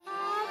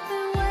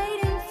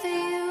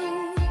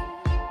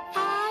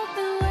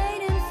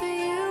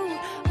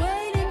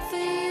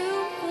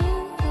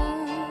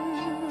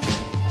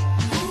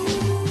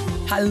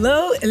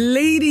Hello,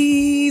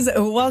 ladies.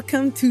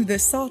 Welcome to the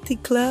Salty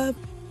Club.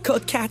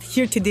 Coach Cath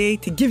here today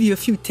to give you a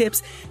few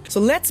tips. So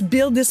let's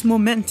build this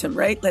momentum,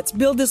 right? Let's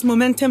build this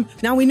momentum.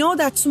 Now we know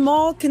that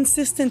small,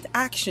 consistent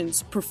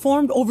actions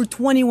performed over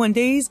 21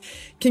 days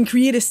can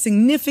create a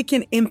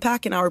significant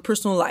impact in our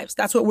personal lives.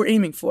 That's what we're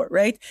aiming for,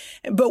 right?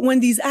 But when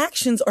these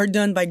actions are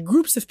done by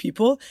groups of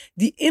people,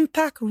 the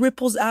impact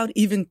ripples out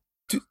even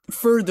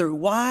further.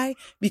 Why?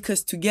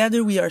 Because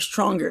together we are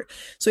stronger.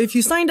 So if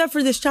you signed up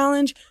for this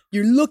challenge,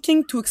 you're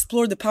looking to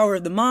explore the power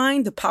of the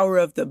mind, the power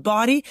of the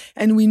body.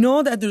 And we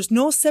know that there's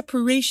no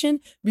separation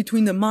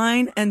between the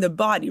mind and the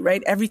body,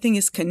 right? Everything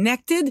is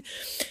connected.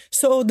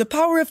 So the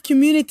power of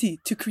community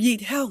to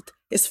create health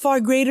is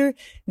far greater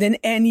than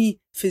any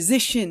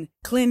physician,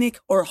 clinic,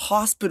 or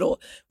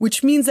hospital,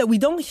 which means that we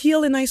don't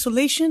heal in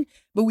isolation,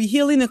 but we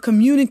heal in a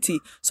community.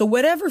 So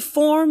whatever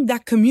form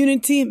that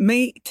community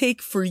may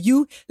take for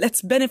you,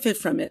 let's benefit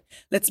from it.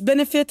 Let's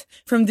benefit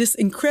from this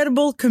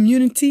incredible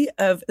community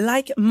of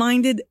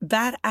like-minded,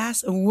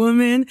 badass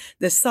women,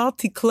 the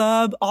Salty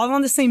Club, all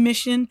on the same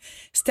mission,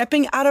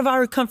 stepping out of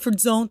our comfort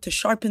zone to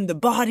sharpen the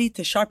body,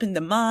 to sharpen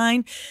the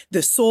mind,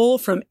 the soul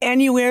from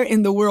anywhere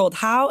in the world.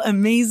 How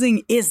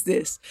amazing is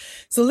this?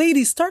 So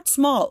ladies, start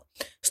small.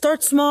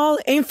 Start small,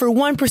 aim for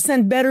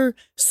 1% better.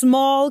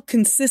 Small,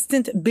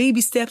 consistent baby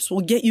steps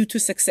will get you to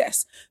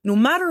success. No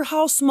matter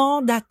how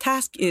small that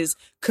task is,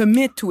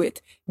 commit to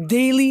it.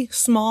 Daily,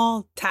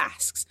 small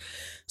tasks.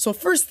 So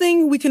first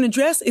thing we can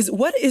address is,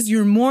 what is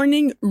your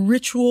morning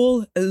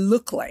ritual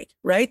look like,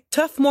 right?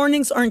 Tough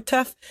mornings aren't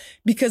tough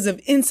because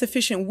of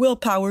insufficient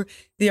willpower.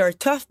 They are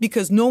tough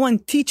because no one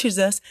teaches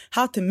us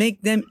how to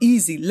make them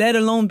easy, let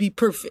alone be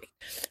perfect,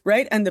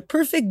 right? And the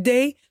perfect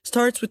day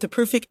starts with the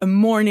perfect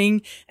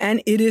morning,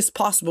 and it is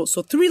possible.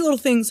 So 3 little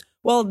things.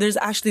 Well, there's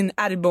actually an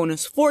added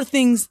bonus. 4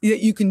 things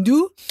that you can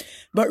do.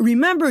 But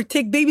remember,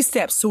 take baby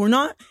steps. So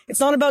it's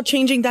not about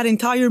changing that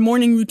entire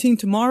morning routine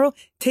tomorrow.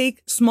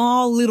 Take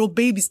small little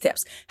baby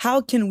steps.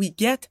 How can we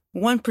get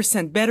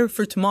 1% better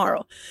for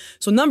tomorrow?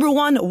 So number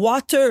 1,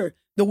 water.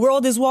 The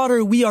world is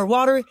water. We are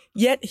water.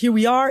 Yet here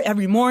we are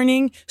every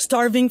morning,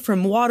 starving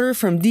from water,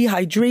 from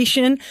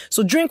dehydration.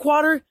 So drink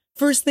water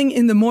first thing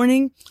in the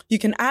morning. You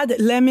can add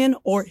lemon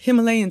or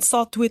Himalayan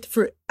salt to it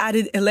for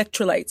added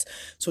electrolytes.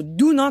 So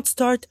do not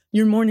start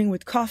your morning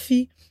with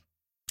coffee.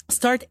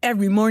 Start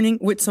every morning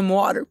with some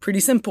water.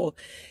 Pretty simple.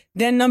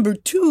 Then number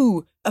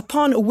 2,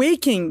 upon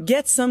awaking,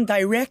 get some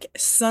direct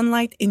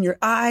sunlight in your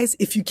eyes,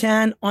 if you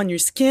can, on your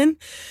skin.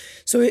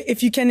 So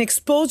if you can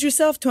expose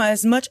yourself to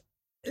as much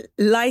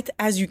light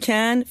as you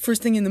can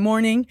first thing in the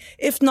morning.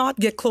 If not,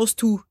 get close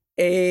to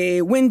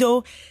a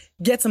window.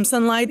 Get some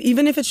sunlight,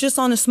 even if it's just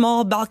on a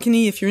small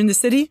balcony if you're in the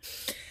city.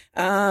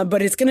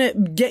 But it's going to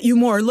get you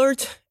more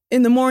alert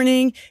in the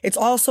morning. It's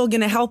also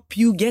going to help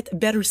you get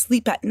better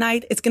sleep at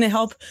night. It's going to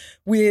help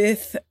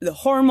with the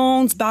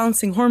hormones,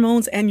 balancing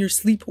hormones, and your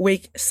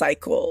sleep-wake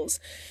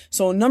cycles.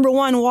 So number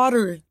 1,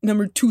 water.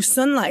 Number 2,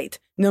 sunlight.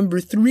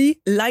 Number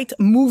 3, light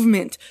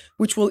movement,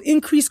 which will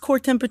increase core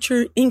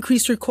temperature,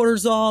 increase your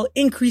cortisol,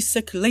 increase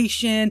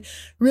circulation,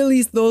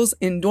 release those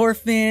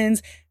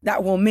endorphins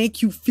that will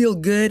make you feel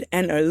good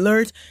and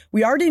alert.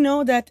 We already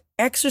know that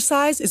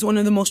exercise is one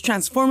of the most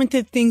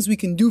transformative things we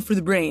can do for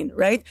the brain,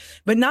 right?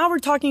 But now we're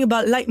talking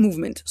about light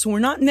movement. So we're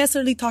not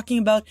necessarily talking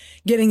about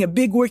getting a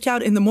big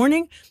workout in the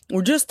morning.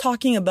 We're just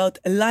talking about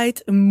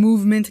light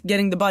movement,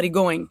 getting the body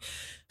going.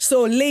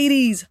 So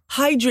ladies,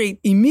 hydrate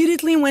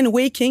immediately when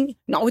waking,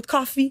 not with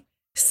coffee.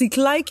 Seek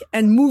light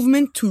and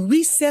movement to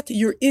reset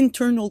your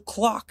internal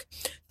clock.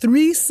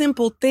 3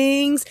 simple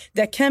things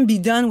that can be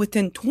done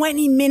within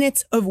 20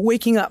 minutes of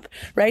waking up,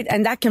 right?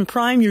 And that can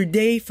prime your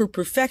day for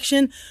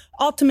perfection,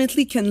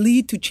 ultimately can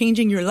lead to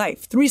changing your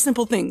life. 3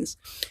 simple things.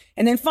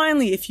 And then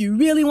finally, if you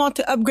really want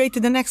to upgrade to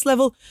the next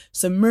level,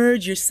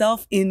 submerge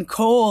yourself in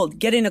cold.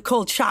 Get in a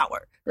cold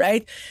shower,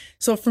 right?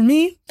 So for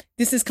me,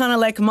 this is kind of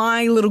like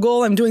my little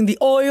goal. I'm doing the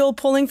oil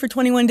pulling for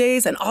 21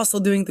 days and also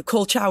doing the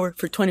cold shower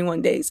for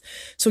 21 days.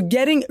 So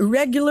getting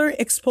regular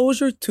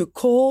exposure to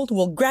cold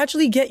will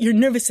gradually get your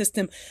nervous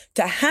system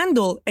to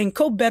handle and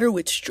cope better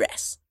with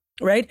stress,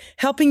 right?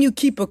 Helping you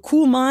keep a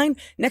cool mind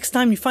next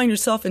time you find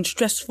yourself in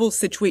stressful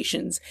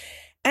situations.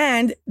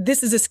 And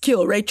this is a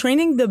skill, right?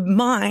 Training the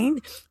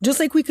mind, just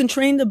like we can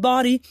train the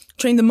body,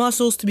 train the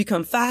muscles to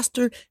become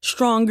faster,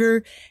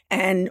 stronger,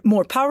 and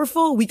more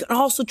powerful. We can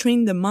also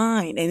train the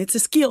mind, and it's a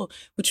skill,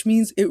 which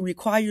means it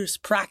requires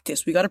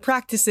practice. We got to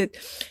practice it.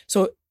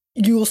 So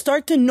you will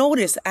start to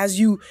notice as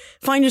you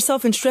find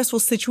yourself in stressful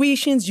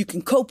situations, you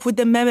can cope with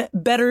them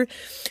better.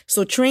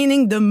 So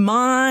training the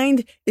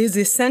mind is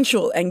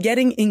essential, and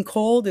getting in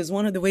cold is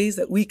one of the ways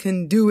that we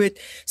can do it.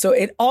 So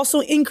it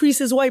also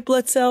increases white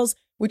blood cells,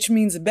 which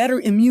means better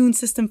immune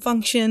system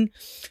function.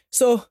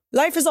 So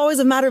life is always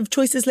a matter of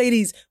choices,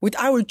 ladies. With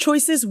our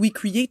choices, we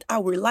create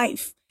our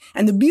life.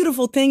 And the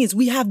beautiful thing is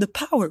we have the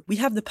power. We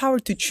have the power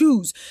to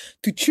choose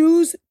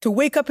to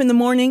wake up in the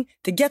morning,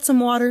 to get some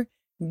water,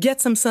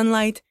 get some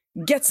sunlight,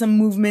 get some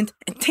movement,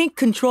 and take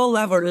control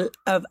of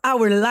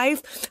our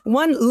life,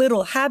 one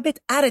little habit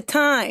at a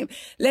time.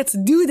 Let's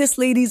do this,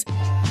 ladies.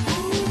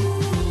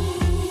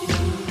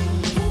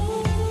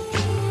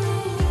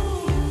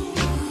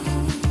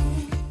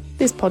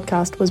 This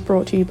podcast was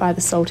brought to you by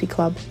The Salty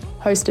Club,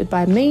 hosted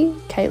by me,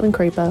 Caitlin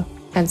Creeper,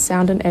 and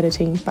sound and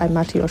editing by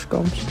Mateusz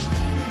Gomes.